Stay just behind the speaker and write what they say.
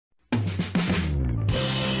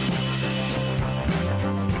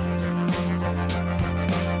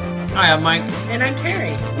Hi, I'm Mike. And I'm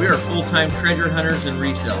Carrie. We are full-time treasure hunters and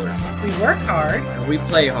resellers. We work hard. And we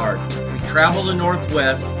play hard. We travel the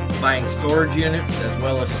Northwest buying storage units as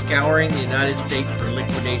well as scouring the United States for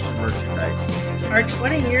liquidation merchandise. Our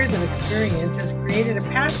 20 years of experience has created a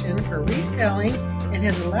passion for reselling and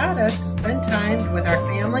has allowed us to spend time with our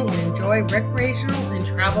family and enjoy recreational and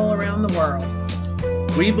travel around the world.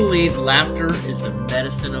 We believe laughter is the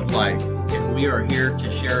medicine of life, and we are here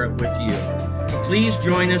to share it with you. Please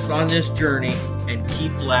join us on this journey and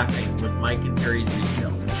keep laughing with Mike and Carrie's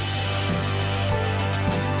Retail.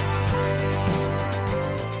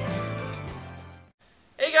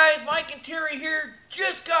 Hey guys, Mike and Terry here.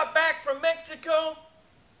 Just got back from Mexico.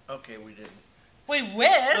 Okay, we didn't. We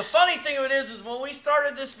wish. The funny thing of it is when we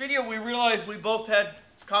started this video, we realized we both had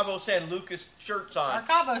Cabo San Lucas shirts on. Our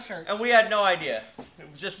Cabo shirts. And we had no idea. It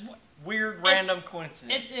was just weird, random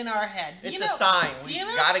coincidence. It's in our head. It's a sign. We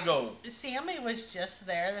gotta go. Sammy was just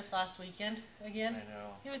there this last weekend again. I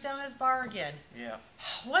know. He was down at his bar again. Yeah.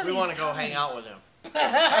 We want to go hang out with him.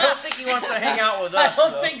 I don't think he wants to hang out with us. I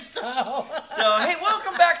don't think so. So, hey,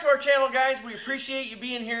 welcome back to our channel, guys. We appreciate you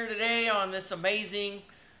being here today on this amazing,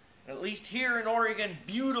 at least here in Oregon,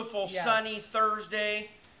 beautiful, sunny Thursday.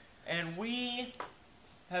 And we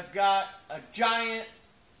have got a giant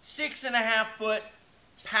 6.5 foot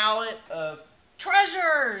pallet of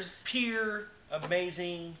treasures. Pure,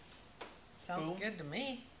 amazing. Sounds good to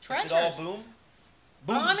me. Treasures. Treasures. Is it all boom?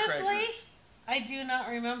 Boom. Honestly, treasures. I do not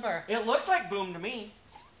remember. It looks like boom to me.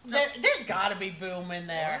 There's got to be boom in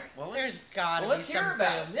there. Well, there's got to be some boom.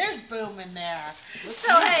 It. There's boom in there.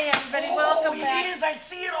 So hey everybody, welcome back. It is. I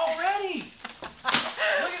see it already.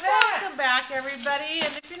 Look at that. Welcome back everybody.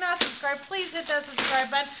 And if you're not subscribed, please hit that subscribe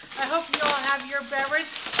button. I hope you all have your beverage.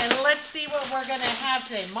 And let's see what we're going to have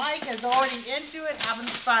today. Mike is already into it, having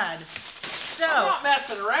fun. So, I'm not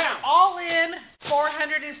messing around. All in,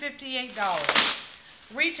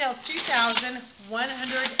 $458. Retails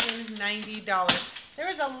 $2,190.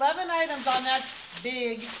 There's 11 items on that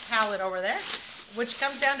big pallet over there, which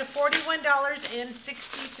comes down to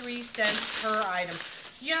 $41.63 per item.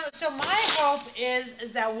 You know, so my hope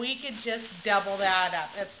is that we could just double that up.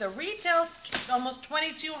 If the retail's almost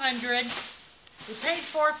 $2,200, we paid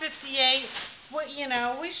 $458. Well, you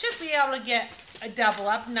know, we should be able to get a double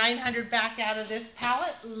up, $900 back out of this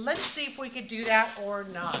pallet. Let's see if we could do that or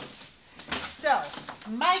not. So,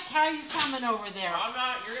 Mike, how you coming over there? I'm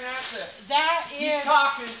not. You're gonna have to.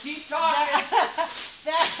 Keep talking.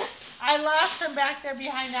 I lost him back there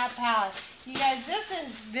behind that pallet. You guys, this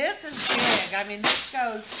is big. I mean, this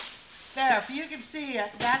goes there. If you can see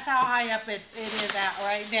it, that's how high up it is at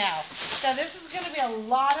right now. So this is going to be a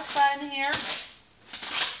lot of fun here.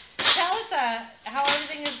 Tell us how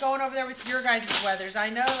everything is going over there with your guys' weathers. I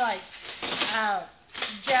know, like,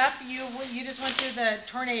 Jeff, you just went through the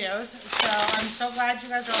tornadoes, so I'm so glad you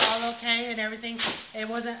guys are all okay and everything. It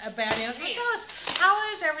wasn't a bad deal. Tell us, how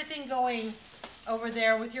is everything going over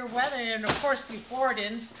there with your weather? And of course, you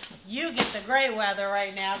Floridans, you get the great weather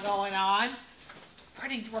right now going on.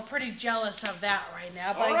 We're pretty jealous of that right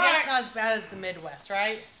now, but I guess not as bad as the Midwest,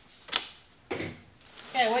 right?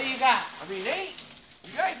 Okay, what do you got? I mean,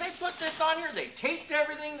 you guys, they put this on here, they taped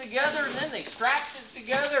everything together, and then they strapped it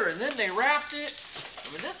together, and then they wrapped it. I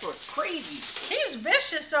mean, this was crazy. He's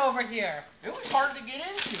vicious over here. It was hard to get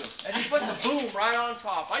into. And he put the boom right on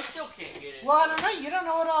top. I still can't get it. Well, I don't know. You don't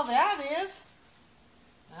know what all that is.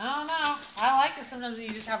 I don't know. I like it sometimes when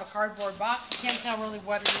you just have a cardboard box. You can't tell really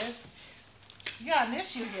what it is. You got an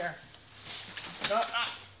issue here. Bop,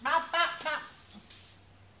 bop, bop.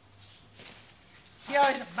 You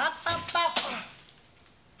always bop, bop, bop.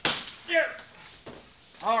 There.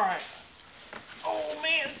 All right. Oh,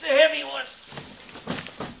 man, it's a heavy one.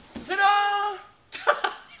 Ta-da!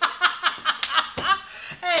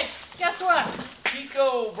 Hey, guess what?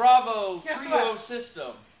 Pico Bravo Trio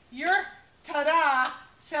system. Your ta-da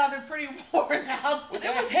sounded pretty worn out. Well,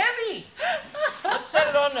 it was heavy. Let's set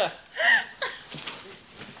it on the...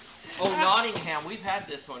 Oh, Nottingham. We've had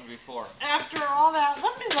this one before. After all that,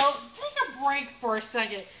 let me take a break for a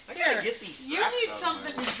second. I gotta get these. You need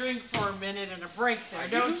something to drink for a minute and a break there,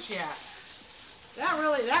 don't you? That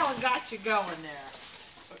one got you going there.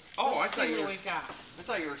 Oh, I thought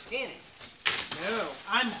you were scanning. No,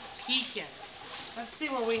 I'm peeking. Let's see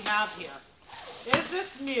what we have here. Is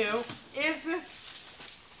this new? Is this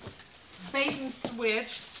bait and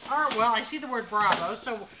switch? Or, well, I see the word Bravo,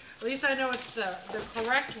 so at least I know it's the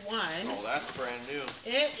correct one. Oh, that's brand new.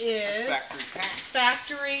 It is factory packed.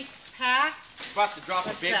 Factory packed. About to drop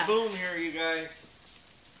a big boom here, you guys.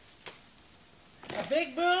 A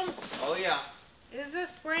big boom? Oh, yeah. Is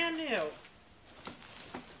this brand new?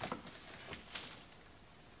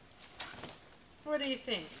 What do you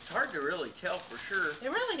think? It's hard to really tell for sure.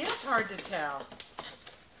 It really is hard to tell.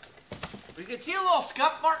 We can see a little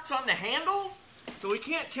scuff marks on the handle, so we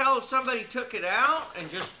can't tell if somebody took it out, and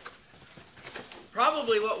just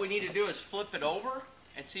probably what we need to do is flip it over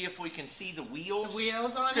and see if we can see the wheels. The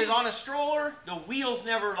wheels on it? Because on a stroller, the wheels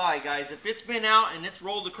never lie, guys. If it's been out and it's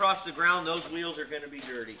rolled across the ground, those wheels are going to be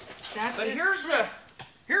dirty. But here's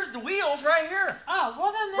the wheels right here. Oh,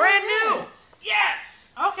 well then there Brand it new. is. Yes.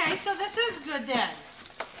 Okay, so this is good then.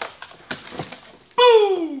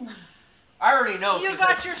 Boom. I already know. You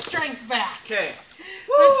got your strength back. Okay.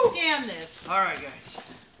 Let's scan this. All right, guys.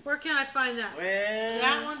 Where can I find that? Well,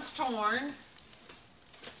 That one's torn.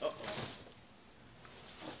 uh-oh.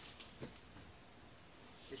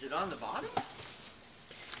 Is it on the bottom?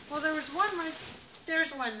 Well, there was one right.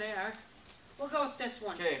 There's one there. We'll go with this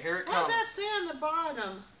one. Okay, here it What comes. does that say on the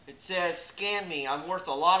bottom? It says, "Scan me. I'm worth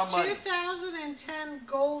a lot of money." 2010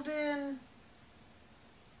 golden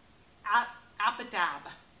Apitab.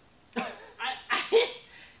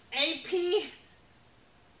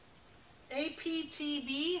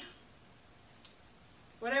 APTB.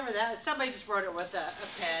 Whatever that is. Somebody just wrote it with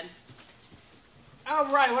a pen.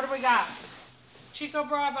 Oh, right. What do we got? Chico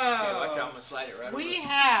Bravo. Okay, watch out. I'm going to slide it right We over.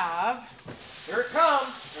 have Here it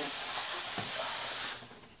comes.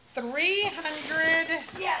 300.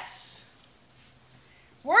 Yes.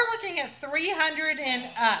 We're looking at 300 and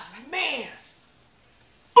up. Man.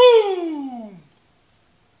 Boom.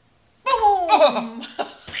 Boom! Oh.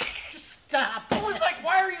 Stop I it. was like,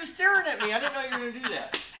 why are you staring at me? I didn't know you were going to do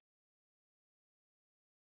that.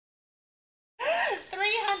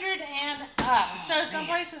 300 and up. So some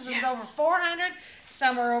places is over 400,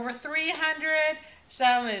 some are over 300,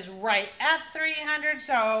 some is right at 300.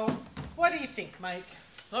 So what do you think, Mike?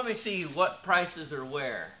 Let me see what prices are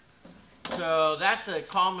where. So that's a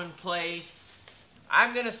commonplace.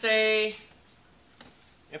 I'm going to say,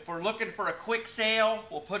 if we're looking for a quick sale,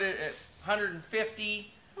 we'll put it at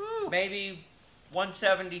 150, Ooh, maybe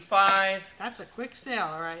 175. that's a quick sale,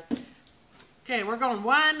 all right. Okay, we're going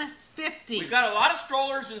 150. We've got a lot of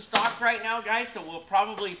strollers in stock right now, guys, so we'll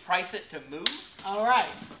probably price it to move. All right.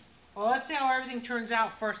 Well, let's see how everything turns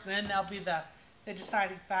out first, and then that'll be the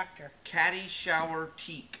deciding factor. Caddy shower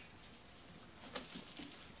teak.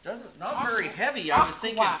 Not very heavy. I was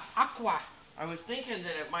thinking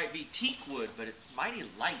that it might be teak wood, but it's mighty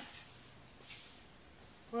light.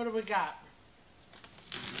 What do we got?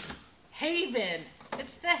 Haven.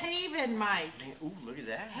 It's the Haven, Mike. Man, ooh, look at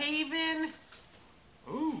that. Haven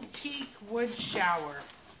Ooh. teak wood shower.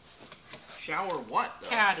 Shower what, though?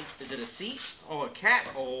 Caddy. Is it a seat? Oh, a cat.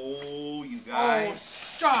 Oh, you Oh, guys.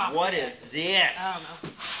 stop. What is this? I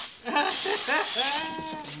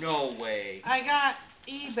don't know. No way. I got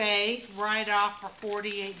eBay right off for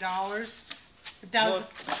 $48. That was,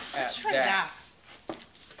 Look let's at try that. that.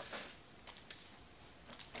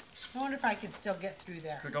 I wonder if I can still get through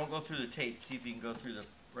there. So don't go through the tape. See if you can go through the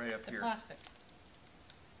right up The here. plastic.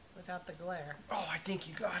 Without the glare. Oh, I think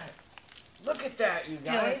you got it. Look at that, you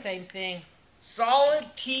Still the guys. same thing. Solid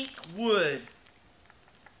teak wood.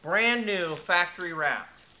 Brand new, factory wrapped.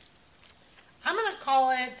 I'm going to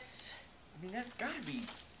call it I mean, that's got to be,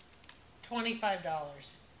 $25.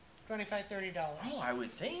 $25, $30. oh, I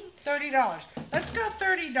would think. $30. Let's go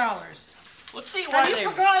 $30. Let's see Have why you they,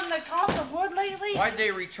 forgotten the cost of wood lately? why'd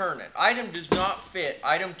they return it. Item does not fit.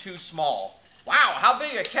 Item too small. Wow, how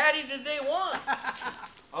big a caddy did they want?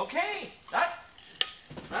 Okay, that's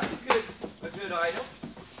a good item.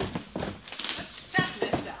 Let's check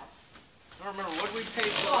this out. I don't remember, what did we pay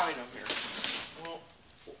for the item here? Well,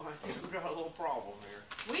 I think we got a little problem here.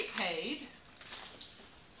 We paid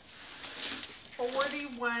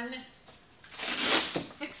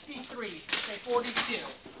 $41.63. Say 42.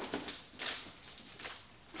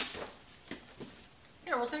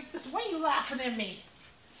 Here, we'll take this. Why are you laughing at me?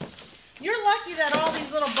 You're lucky that all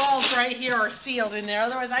these little balls right here are sealed in there.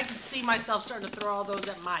 Otherwise, I could see myself starting to throw all those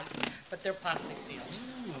at Mike. But they're plastic sealed.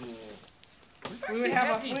 We would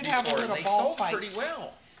have a little they ball sold fight. pretty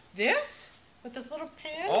well. This? With this little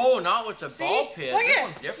pin? Oh, not with the See? ball pit. Look This at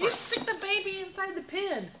one's it. different. You stick the baby inside the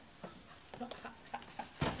pin.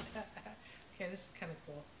 Okay, this is kind of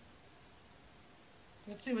cool.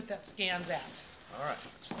 Let's see what that scans at. All right,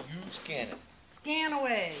 you scan it. Scan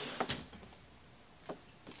away. Ooh,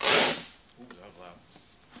 that was loud.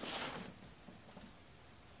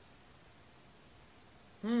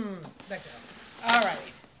 There you go. All right.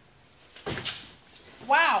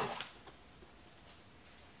 Wow.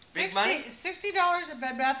 Big money? $60 at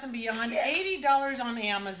Bed Bath & Beyond, $80 on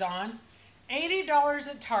Amazon, $80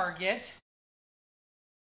 at Target.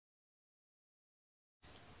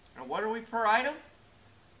 And what are we per item?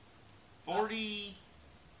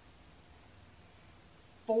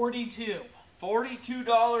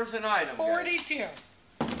 $42 an item. 42. Guys.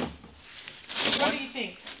 What do you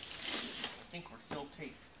think? I think we're still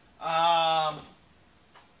tape.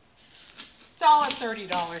 Solid $30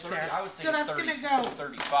 there. I was thinking so that's 30, gonna go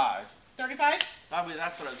 35. 35.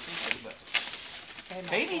 That's what I was thinking, but Okay,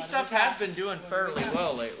 baby stuff has been doing fairly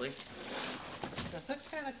well lately. This looks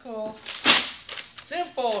kind of cool.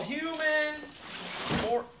 Simple human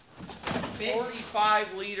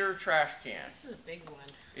 45-liter trash can. This is a big one.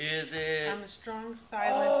 Is it? On the strong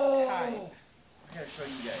silent type. I gotta show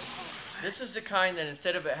you guys. This is the kind that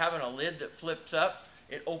instead of it having a lid that flips up,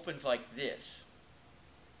 it opens like this.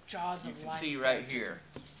 Jaws You of can life. see right here.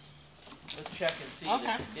 Let's check and see the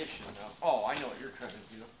condition now. Oh, I know what you're trying to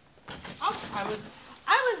do. Oh, I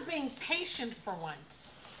was being patient for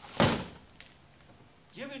once.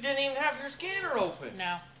 You didn't even have your scanner open.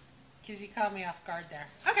 No, because you caught me off guard there.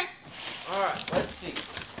 Okay. All right, let's see.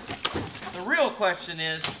 The real question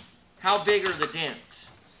is, how big are the dents?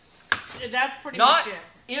 That's pretty Not much it.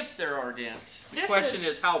 if there are dents. The This question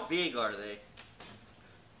is, how big are they?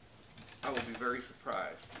 I will be very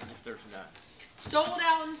surprised if there's none. Sold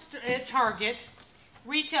out at Target.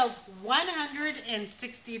 Retails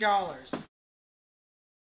 $160.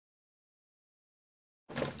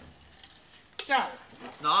 So.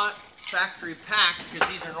 It's not factory packed because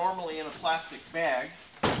these are normally in a plastic bag.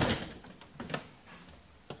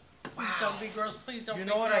 Please don't be gross. Please don't be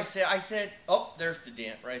gross. You know what I said? I said, oh, there's the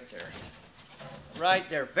dent right there. Right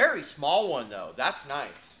there. Very small one, though. That's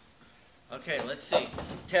nice. Okay, let's see.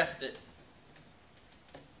 Test it.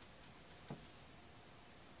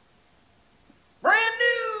 Brand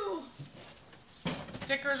new!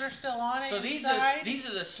 Stickers are still on it. So these are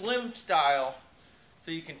the slim style, so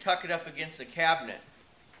you can tuck it up against the cabinet.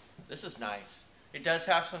 This is nice. It does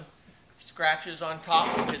have some scratches on top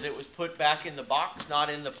because it was put back in the box, not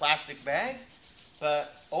in the plastic bag.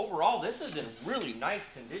 But overall, this is in really nice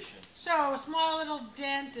condition. So, a small little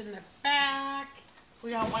dent in the back. We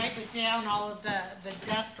gotta wipe it down, all of the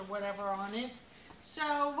dust or whatever on it.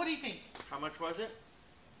 So, what do you think? How much was it?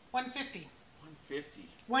 $150. $150.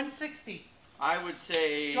 $160. I would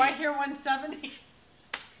say... Do I hear $170?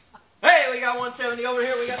 Hey, we got 170 over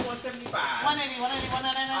here. We got 175. 180, 180,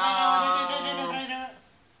 190.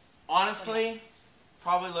 Honestly,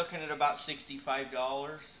 probably looking at about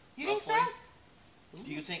 $65. You think so?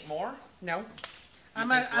 Do you think more? No. I'm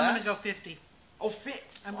gonna go 50. Oh, fit.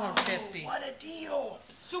 I'm going 50. What a deal!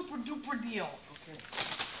 Super duper deal. Okay.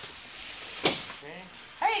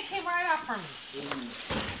 Hey, it came right off from me.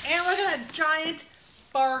 And look at that giant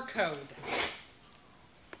barcode.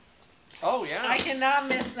 Oh yeah. I cannot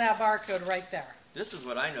miss that barcode right there. This is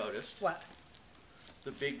what I noticed. What?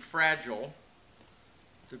 The big fragile.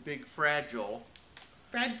 The big fragile.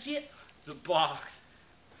 Fragile. The box.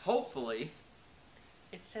 Hopefully.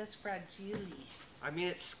 It says fragile. I mean,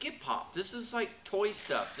 it's skip hop. This is like toy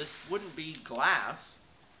stuff. This wouldn't be glass.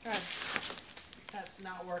 God, that's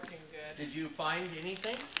not working good. Did you find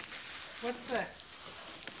anything? What's it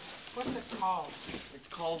called? It's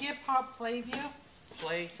called Skip Hop Playview?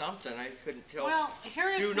 Play something. I couldn't tell. Well, here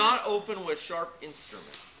is Do not open with sharp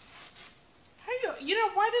instruments. How you know,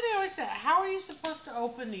 why do they always say that? How are you supposed to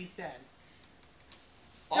open these then?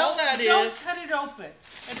 All Don't cut it open.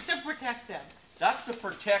 It's to protect them. That's to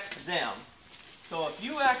protect them. So if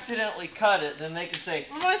you accidentally cut it, then they can say,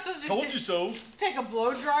 What am I supposed to told you so. Take a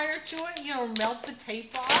blow dryer to it, you know, melt the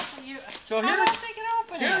tape off? So how do I take it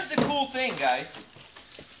open? Here's the cool thing, guys.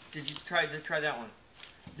 Did you try that one?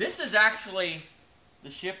 This is actually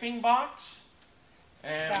the shipping box.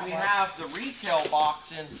 And we have the retail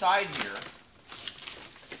box inside here.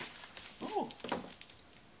 Ooh.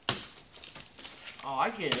 Oh, I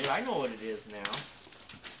get it. I know what it is now.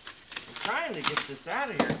 I'm trying to get this out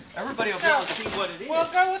of here. Everybody will be able to see what it is.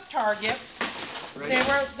 We'll go with Target. Ready?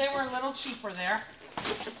 They were a little cheaper there.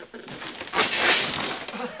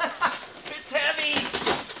 It's heavy.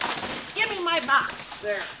 Give me my box.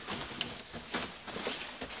 There.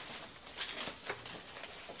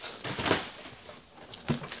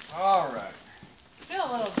 All right. Still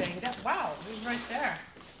a little dinged up. Wow, it was right there.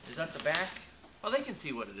 Is that the back? Oh, they can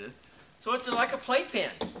see what it is. So it's like a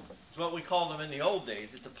playpen. It's what we called them in the old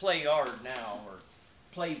days. It's a play yard now, or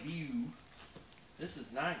play view. This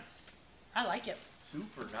is nice. I like it.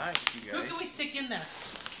 Super nice, you guys. Who can we stick in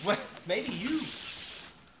this? Well, maybe you.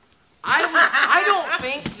 I don't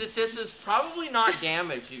think that this is probably not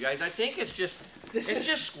damaged, you guys. I think it's just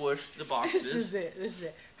squished, the box This is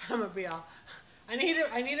it. I'm gonna be all. I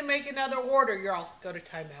need to make another order. Y'all go to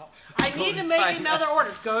timeout. I need to make another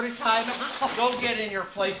order. Go to timeout. Go get in your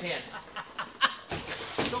playpen.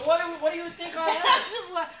 So what do you think on that? That's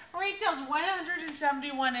what retails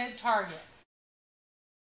 $171 at Target.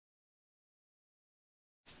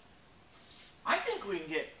 I think we can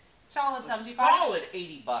get Solid 75. solid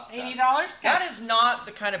 $80. $80. That is not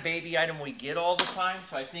the kind of baby item we get all the time,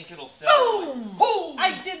 so I think it'll sell. Boom! Boom!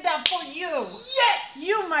 I did that for you. Yes!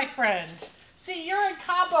 You, my friend. See, you're in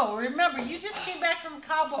Cabo. Remember, you just came back from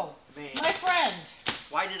Cabo. Man. My friend.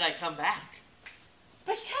 Why did I come back?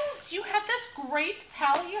 Because you had this great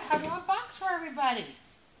pallet you had to unbox for everybody.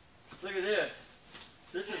 Look at this.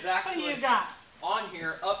 This is What do actually you got? on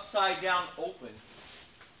here, upside down, open.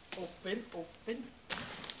 Open, open.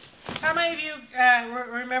 How many of you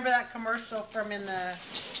remember that commercial from in the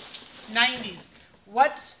 90s?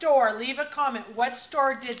 What store, leave a comment, what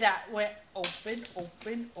store did that? Went open,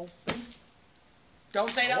 open, open. Don't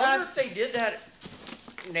say it I out wonder loud. if they did that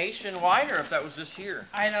nationwide or if that was just here.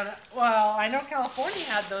 I don't know. Well, I know California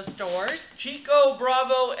had those stores. Chico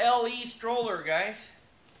Bravo LE stroller, guys.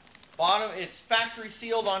 Bottom, it's factory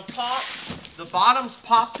sealed on top. The bottom's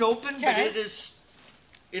popped open, but Okay.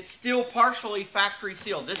 it's still partially factory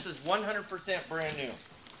sealed. This is 100% brand new.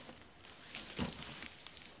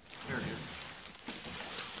 There it is.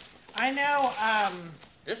 I know,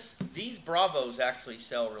 These Bravos actually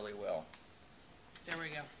sell really well. there we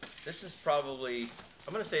go. This is probably,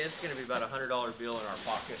 I'm going to say this is going to be about a $100 bill in our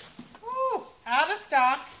pocket. Woo, out of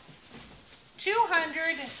stock.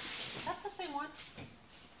 200, is that the same one?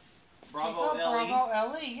 Bravo Chico LE.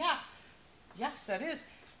 Bravo LE, yeah. Yes, that is.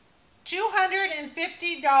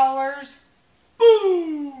 $250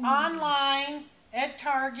 Boom! online at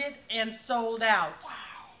Target and sold out.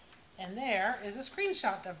 Wow. And there is a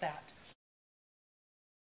screenshot of that.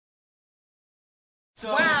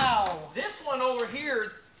 So Wow. this one over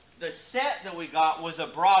here, the set that we got was a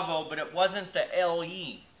Bravo, but it wasn't the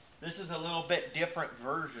LE. This is a little bit different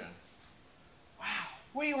version. Wow.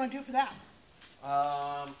 What do you want to do for that?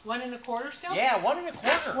 1 1/4 still? Yeah, 1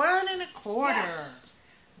 1/4. 1 1/4. Yes.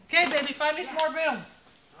 Okay, baby, find me some more boom.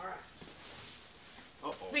 All right.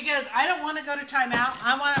 Uh-oh. Because I don't want to go to timeout.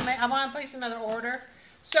 I want to place another order.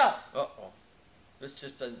 So, Uh-oh. This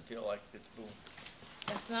just doesn't feel like it's boom.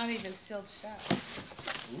 it's not even sealed shut.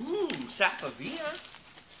 Ooh, Sapavia.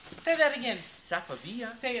 Say that again.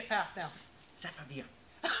 Sapavia. Say it fast now. Sapavia.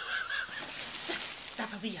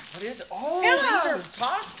 Sapavia. What is it? Oh, Pillows. these are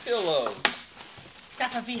top pillows.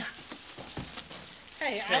 Sapavia.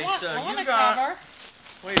 Hey, Okay, I want so a you got- cover.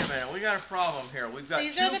 Wait a minute, we got a problem here. We've got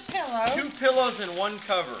These are the pillows. 2 pillows and 1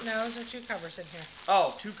 cover. No, those are 2 covers in here.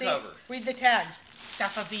 Oh, 2 See, covers. read the tags.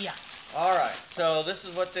 Sapavia. All right, so this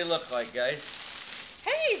is what they look like, guys.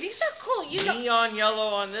 Hey, these are cool. You know. Neon yellow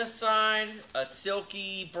on this side, a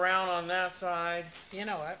silky brown on that side. You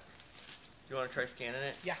know what? You want to try scanning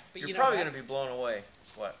it? Yeah, but You're you know probably what? going to be blown away.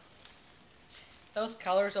 What? Those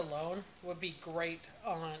colors alone would be great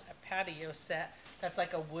on a patio set. That's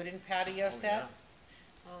like a wooden patio set. Yeah,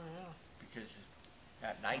 Oh yeah. because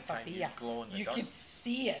at nighttime you Sapavia. glow in the You dark. can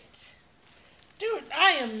see it. Dude,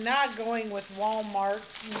 I am not going with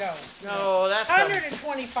Walmart's. No. No, that's some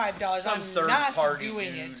 $125. I'm third not party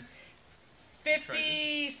doing dude. it.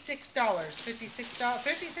 $56.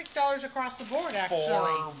 $56 across the board, actually. for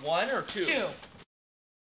 1 or 2? 2.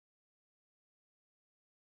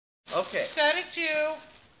 Okay. Set it to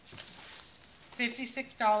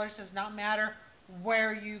 $56. Does not matter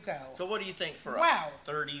where you go. So what do you think for Wow.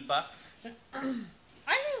 $30?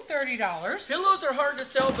 I think $30. Pillows are hard to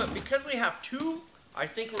sell, but because we have 2, I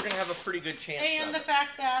think we're going to have a pretty good chance And of the it.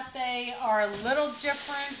 fact that they are a little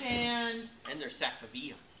different and And they're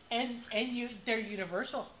Sapavia. they're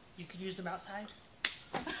universal. You could use them outside.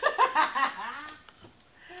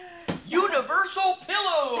 Universal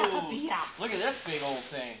pillow! Sapavia. Look at this big old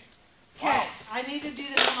thing. Okay, Wow. I need to do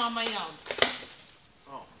this one on my own.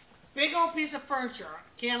 Oh, Big old piece of furniture.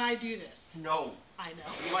 Can I do this? no. I know.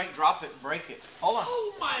 You might drop it and break it. Hold on.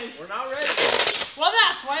 Oh my. We're not ready. Well,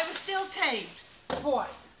 that's why it was still taped. Boy.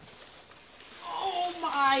 Oh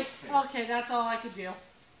my. Okay, that's all I could do.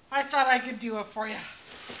 I thought I could do it for you.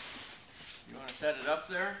 You want to set it up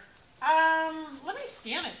there? Let me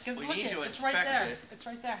scan it, because We look need at it. to It's right inspect there. it. It's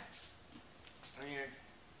right there. I mean,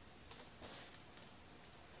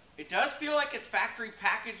 it does feel like it's factory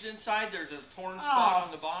packaged inside. There's a torn spot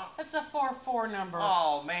on the bottom. That's a 44 number.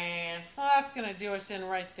 Oh, man. Well, that's going to do us in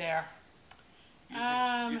right there. You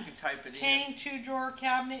can type it in. Cane 2-drawer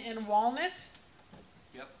cabinet in walnut.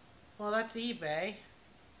 Yep. Well, that's eBay.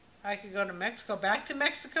 I could go to Mexico. Back to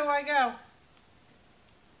Mexico I go.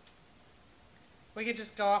 We could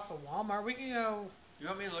just go off of Walmart. We could go... You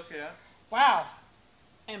want me to look it up? Wow.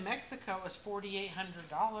 In Mexico it was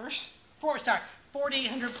 $4,800.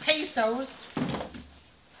 4,800 pesos.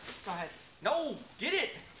 Go ahead. No, get it.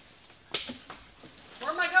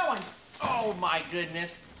 Where am I going? Oh my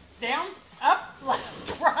goodness. Down, up,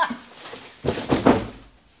 left, right.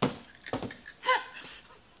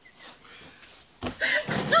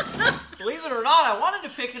 Believe it or not, I wanted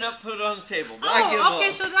to pick it up, put it on the table, but I give up.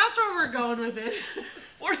 Okay, so that's where we're going with it.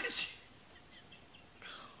 Where did you?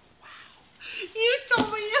 Wow. You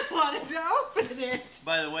told me you wanted to open it.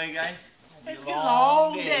 By the way, guys, it's a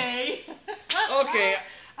long day. Okay.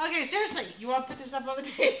 Okay, seriously, you want to put this up on the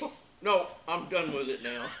table? No, I'm done with it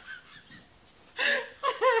now.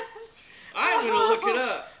 I'm going to look it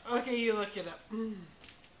up. Okay, you look it up.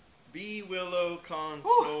 B Willow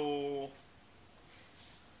console.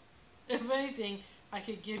 If anything, I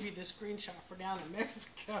could give you the screenshot for down in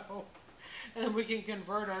Mexico, and we can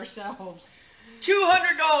convert ourselves.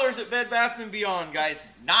 $200 at Bed Bath & Beyond, guys.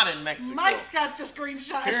 Not in Mexico. Mike's got the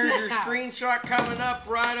screenshot. Here's your screenshot coming up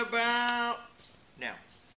right about now.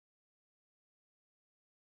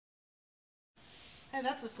 Hey,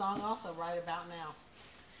 that's a song also right about now.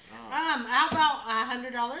 How about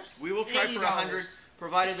 $100? We will try for $100,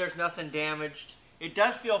 provided there's nothing damaged. It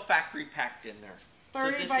does feel factory packed in there.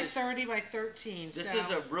 30 by 30 by 13. This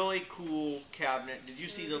is a really cool cabinet. Did you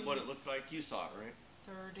see what it looked like? You saw it, right?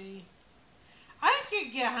 30. I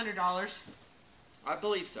think you can get $100. I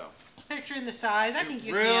believe so. Picturing the size, I think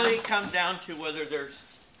you can. It really comes down to whether there's...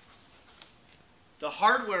 The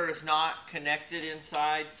hardware is not connected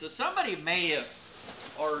inside, so somebody may have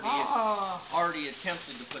already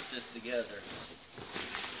attempted to put this together.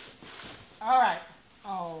 All right.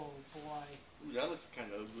 Oh, boy. Ooh, that looks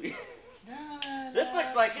kind of ugly. This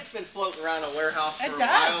looks like it's been floating around a warehouse for a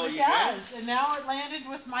while. It does. And now it landed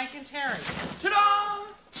with Mike and Terry. Ta-da!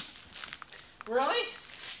 Really?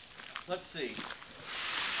 Let's see.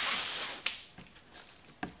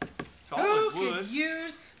 Who could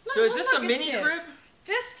use... So is this a mini crib?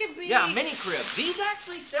 This could be... Yeah, mini crib. These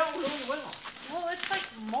actually sell really well. Well, it's like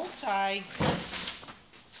multi...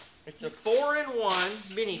 It's a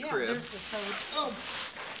 4-in-1 mini crib. There's the code. Oh.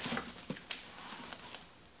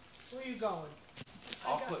 Where are you going?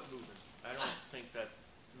 I'll quit moving. I don't think that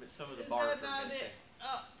some of the bars are missing.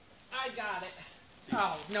 Oh, I got it.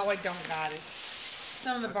 Oh, no, I don't got it.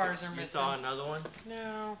 Some of the bars are missing. You saw another one?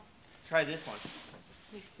 No. Try this one.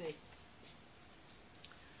 Let me see.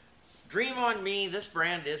 Dream on Me. This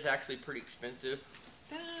brand is actually pretty expensive.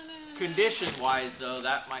 Condition-wise, though,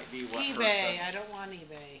 that might be what hurts us. eBay. I don't want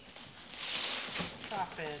eBay.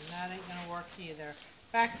 Shopping. That ain't gonna work either.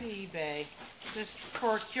 Back to eBay. Just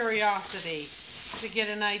for curiosity. To get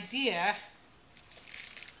an idea.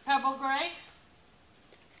 Pebble gray?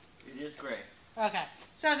 It is gray. Okay.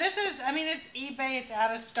 So this is, I mean, it's eBay. It's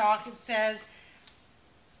out of stock. It says,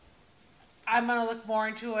 I'm going to look more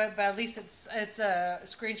into it, but at least it's a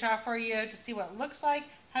screenshot for you to see what it looks like.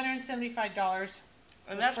 $175.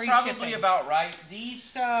 And that's probably shipping. about right. These,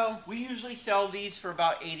 so we usually sell these for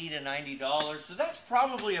about $80 to $90, so that's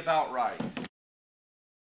probably about right.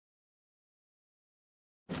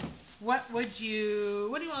 What do you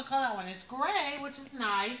want to call that one? It's gray, which is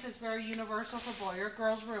nice. It's very universal for boy or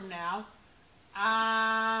girl's room now.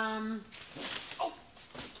 Oh,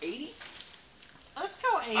 80? Let's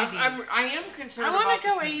go 80. I am concerned I want about to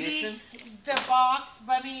go the 80, condition. the box,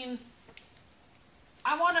 but I mean,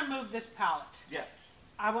 I want to move this pallet. Yes.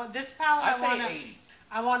 I want this pallet. I say 80.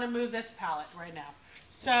 I want to move this pallet right now.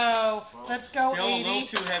 So let's go still 80. Still a little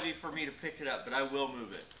too heavy for me to pick it up, but I will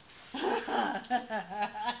move it.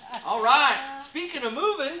 All right. Speaking of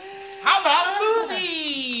moving, how about a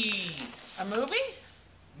movie? A movie?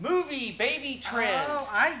 Movie, baby trend. Oh,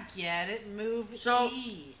 I get it. Movie. So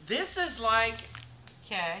this is like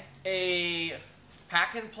a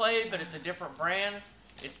pack and play, but it's a different brand.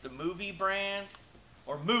 It's the Movie brand,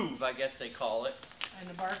 or Move, I guess they call it. And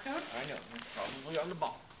the barcode? I know, it's probably on the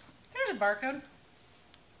bottom. There's a barcode.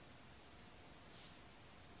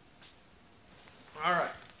 All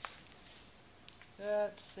right.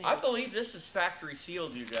 Let's see. I believe this is factory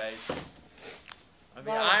sealed, you guys. I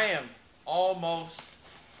mean, I am almost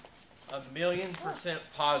 1,000,000%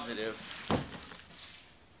 positive.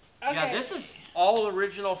 Okay. Yeah, this is all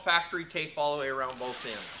original factory tape all the way around both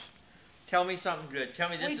ends. Tell me something good. Tell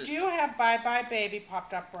me this is... We do have Bye Bye Baby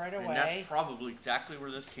popped up right away. And that's probably exactly where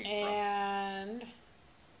this came from. And...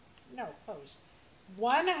 No, close.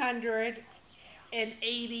 $180.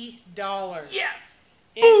 Yes!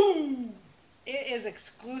 Boom! It is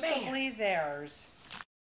exclusively theirs.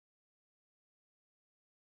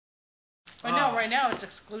 But no, right now it's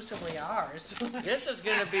exclusively ours. This is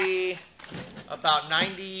going to be about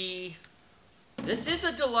 90... This is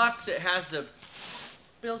a deluxe. It has the...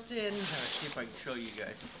 built-in... I'm trying to see if I can show you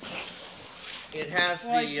guys. It has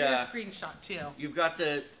well, the. Get a screenshot too. You've got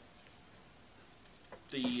the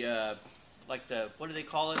like the, what do they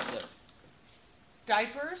call it? The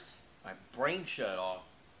diapers. My brain shut off.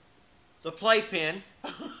 The playpen.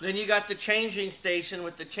 Then you got the changing station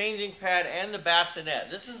with the changing pad and the bassinet.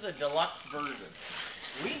 This is the deluxe version.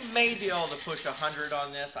 We may be able to push 100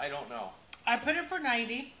 on this. I don't know. I put it for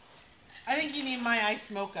 90. I think you need my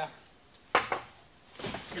iced mocha.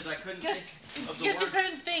 Because I couldn't think of the word. Because you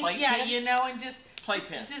couldn't think, playpen? yeah, you know, and just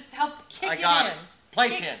help kick it in. I got it.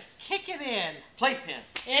 Playpen. Kick it in. Playpen.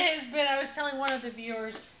 It has been, I was telling one of the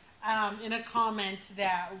viewers in a comment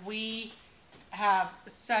that we have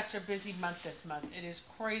such a busy month this month. It is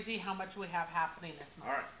crazy how much we have happening this month.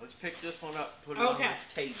 All right, let's pick this one up, put it on this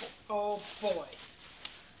table. Oh boy.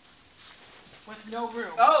 With no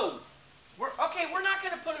room. Oh! We're not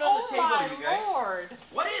going to put it on the table, you guys. Oh my Lord.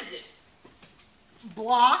 What is it?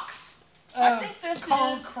 Blocks I think this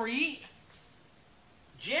concrete.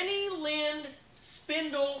 Jenny Lind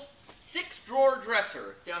Spindle 6-drawer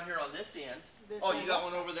dresser. It's down here on this end. Oh, you got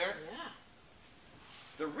one over there? Yeah.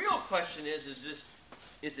 The real question is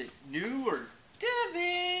it new or? Da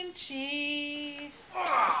Vinci.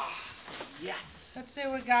 Oh, yes. Let's see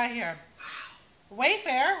what we got here.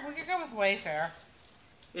 Wayfair. We could go with Wayfair.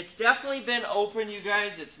 It's definitely been open, you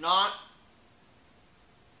guys. It's not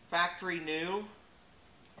factory new.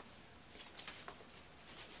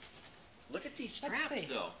 Look at these straps,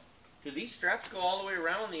 though. Do these straps go all the way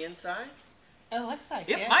around on the inside? It looks like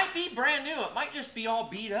it. It might be brand new. It might just be all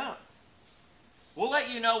beat up. We'll let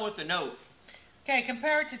you know with the note. Okay,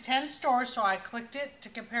 compare it to 10 stores. So I clicked it to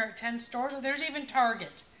compare it to 10 stores. Well, there's even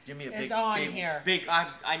Target. Give me a is on here.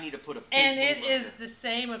 I need to put a big and it is the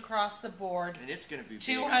same across the board. And it's going to be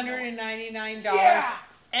 $299. Yeah!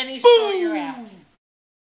 Any store you're at.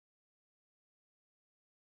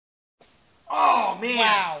 Oh, man.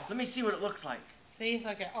 Wow. Let me see what it looks like. See,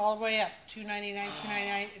 look at all the way up. $299,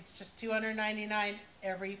 $299. It's just $299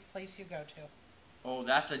 every place you go to. Oh,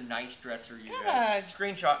 that's a nice dresser you Good. got.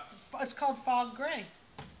 Screenshot. It's called Fog Gray.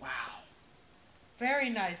 Wow. Very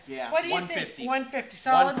nice. Yeah. What do you think? 150.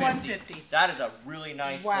 Solid 150. That is a really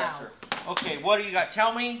nice dresser. Okay, what do you got?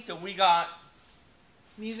 Tell me that we got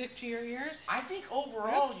music to your ears. I think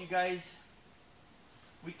overall, you guys,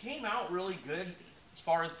 we came out really good as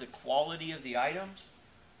far as the quality of the items.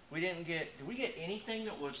 We didn't get, did we get anything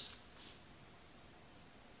that was,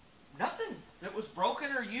 nothing that was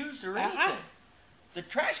broken or used or anything? The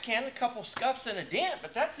trash can, a couple scuffs and a dent,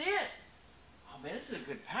 but that's it. Oh man, this is a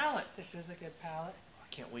good pallet. This is a good pallet. I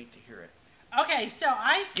can't wait to hear it. Okay, so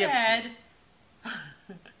I said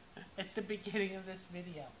at the beginning of this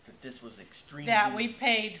video that this was extremely that we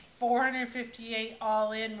paid $458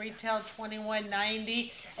 all in, retail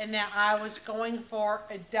 $21.90, and that I was going for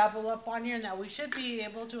a double up on here, and that we should be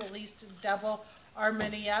able to at least double our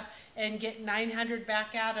money up and get $900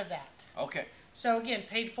 back out of that. Okay. So again,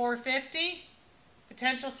 paid $450,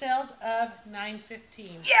 potential sales of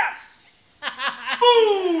 $915. Yes.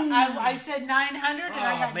 Boom! I said 900 and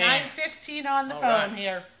I got 915 on the phone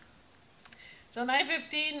here. So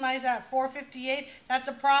 915 minus that 458, that's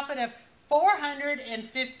a profit of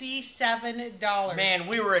 $457. Man,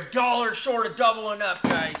 we were $1 short of doubling up,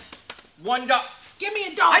 guys. $1. Give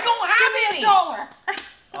me $1. I don't have any. $1.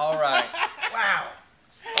 All right. Wow.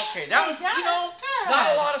 Okay, that was, you know,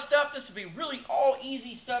 not a lot of stuff. This would be really all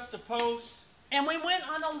easy stuff to post. And we went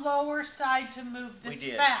on a lower side to move this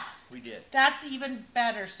fast. We did. That's even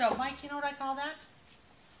better. So, Mike, you know what I call that?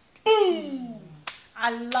 Boom!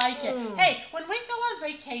 I like it. Hey, when we go on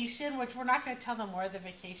vacation, which we're not going to tell them where the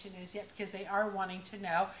vacation is yet because they are wanting to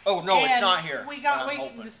know. Oh, no, it's not here.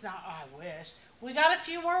 It's not, oh, I wish. We got a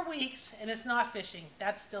few more weeks, and it's not fishing.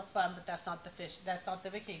 That's still fun, but that's not the fish. That's not the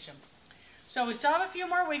vacation. So we still have a few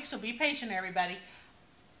more weeks, so be patient, everybody.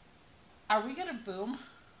 Are we going to boom?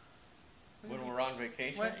 When we're on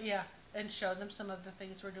vacation? Yeah, and show them some of the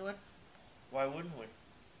things we're doing. Why wouldn't we?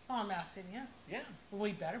 Oh, I'm asking you. Yeah. Well,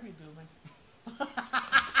 we better be booming.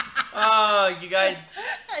 Oh, you guys.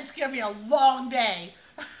 It's going to be a long day.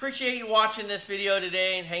 Appreciate you watching this video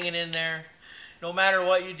today and hanging in there. No matter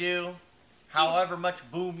what you do, however much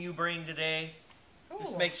boom you bring today,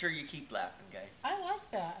 just make sure you keep laughing, guys. I like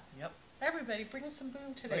that. Yep. Everybody, bring us some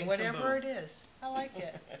boom today, Bring whatever some boom. it is. I like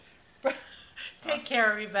it. Take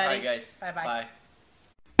care, everybody. All right, guys. Bye-bye. Bye.